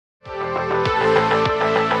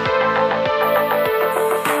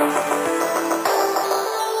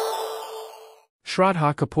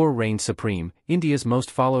Shraddha Kapoor reigns supreme, India's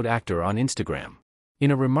most followed actor on Instagram.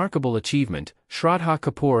 In a remarkable achievement, Shraddha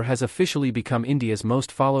Kapoor has officially become India's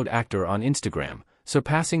most followed actor on Instagram,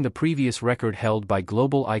 surpassing the previous record held by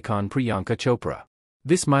global icon Priyanka Chopra.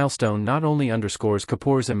 This milestone not only underscores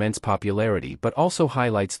Kapoor's immense popularity but also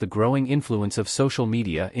highlights the growing influence of social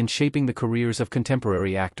media in shaping the careers of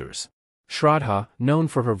contemporary actors. Shraddha, known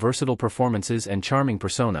for her versatile performances and charming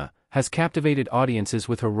persona, has captivated audiences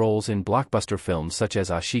with her roles in blockbuster films such as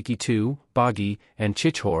Aashiqui 2, Baagi, and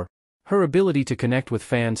Chichhor. Her ability to connect with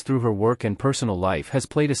fans through her work and personal life has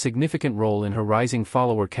played a significant role in her rising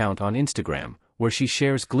follower count on Instagram, where she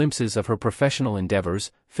shares glimpses of her professional endeavors,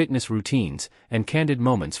 fitness routines, and candid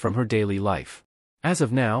moments from her daily life. As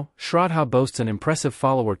of now, Shraddha boasts an impressive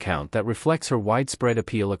follower count that reflects her widespread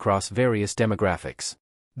appeal across various demographics.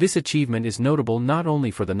 This achievement is notable not only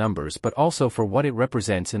for the numbers but also for what it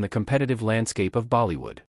represents in the competitive landscape of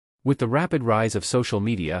Bollywood. With the rapid rise of social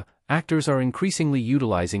media, actors are increasingly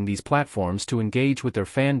utilizing these platforms to engage with their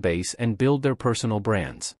fan base and build their personal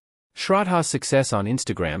brands. Shraddha's success on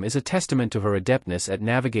Instagram is a testament to her adeptness at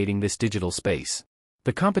navigating this digital space.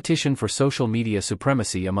 The competition for social media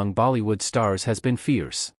supremacy among Bollywood stars has been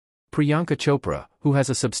fierce. Priyanka Chopra, who has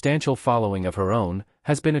a substantial following of her own,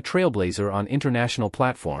 has been a trailblazer on international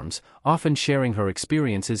platforms, often sharing her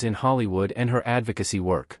experiences in Hollywood and her advocacy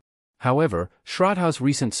work. However, Shraddha's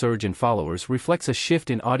recent surge in followers reflects a shift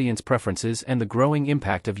in audience preferences and the growing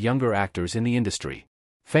impact of younger actors in the industry.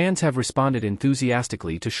 Fans have responded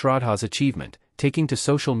enthusiastically to Shraddha's achievement, taking to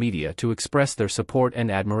social media to express their support and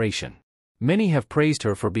admiration. Many have praised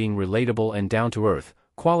her for being relatable and down-to-earth,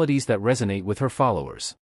 qualities that resonate with her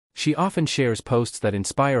followers. She often shares posts that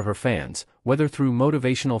inspire her fans, whether through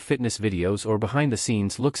motivational fitness videos or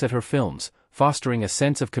behind-the-scenes looks at her films, fostering a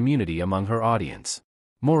sense of community among her audience.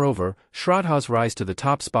 Moreover, Shraddha's rise to the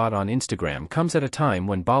top spot on Instagram comes at a time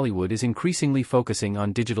when Bollywood is increasingly focusing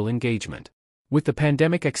on digital engagement. With the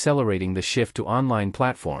pandemic accelerating the shift to online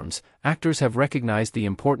platforms, actors have recognized the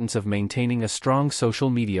importance of maintaining a strong social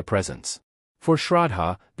media presence. For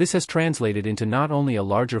Shraddha, this has translated into not only a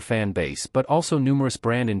larger fan base but also numerous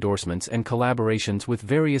brand endorsements and collaborations with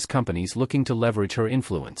various companies looking to leverage her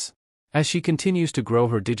influence. As she continues to grow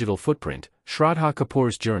her digital footprint, Shraddha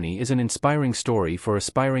Kapoor's journey is an inspiring story for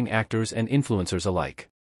aspiring actors and influencers alike.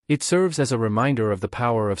 It serves as a reminder of the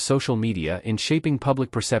power of social media in shaping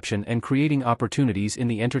public perception and creating opportunities in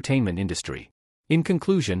the entertainment industry. In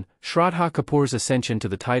conclusion, Shraddha Kapoor's ascension to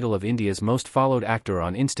the title of India's most followed actor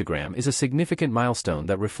on Instagram is a significant milestone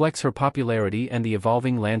that reflects her popularity and the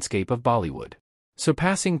evolving landscape of Bollywood.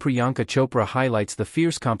 Surpassing Priyanka Chopra highlights the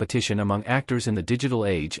fierce competition among actors in the digital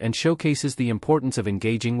age and showcases the importance of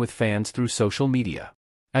engaging with fans through social media.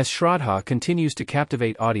 As Shraddha continues to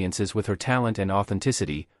captivate audiences with her talent and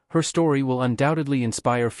authenticity, her story will undoubtedly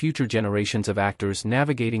inspire future generations of actors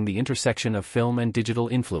navigating the intersection of film and digital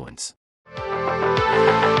influence.